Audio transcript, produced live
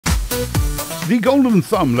The Golden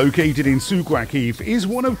Thumb, located in Souq Waqif, is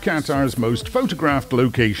one of Qatar's most photographed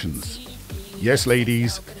locations. Yes,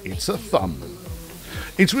 ladies, it's a thumb.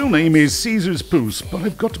 Its real name is César's Pouce, but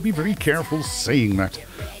I've got to be very careful saying that,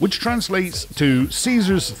 which translates to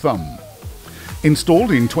César's Thumb.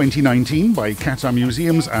 Installed in 2019 by Qatar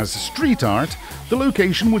Museums as street art, the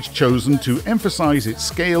location was chosen to emphasize its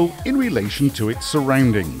scale in relation to its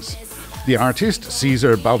surroundings. The artist,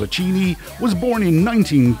 César Baldaccini, was born in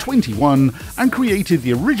 1921 and created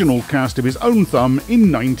the original cast of his own thumb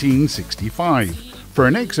in 1965 for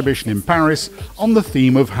an exhibition in Paris on the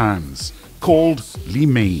theme of hands, called Les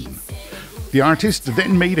Mains. The artist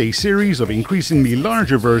then made a series of increasingly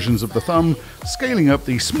larger versions of the thumb, scaling up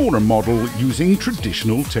the smaller model using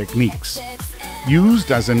traditional techniques.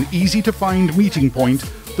 Used as an easy-to-find meeting point,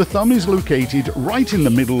 the thumb is located right in the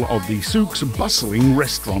middle of the Souq's bustling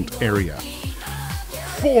restaurant area.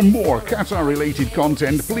 For more Qatar-related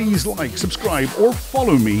content, please like, subscribe or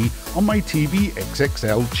follow me on my TV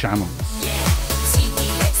XXL channels.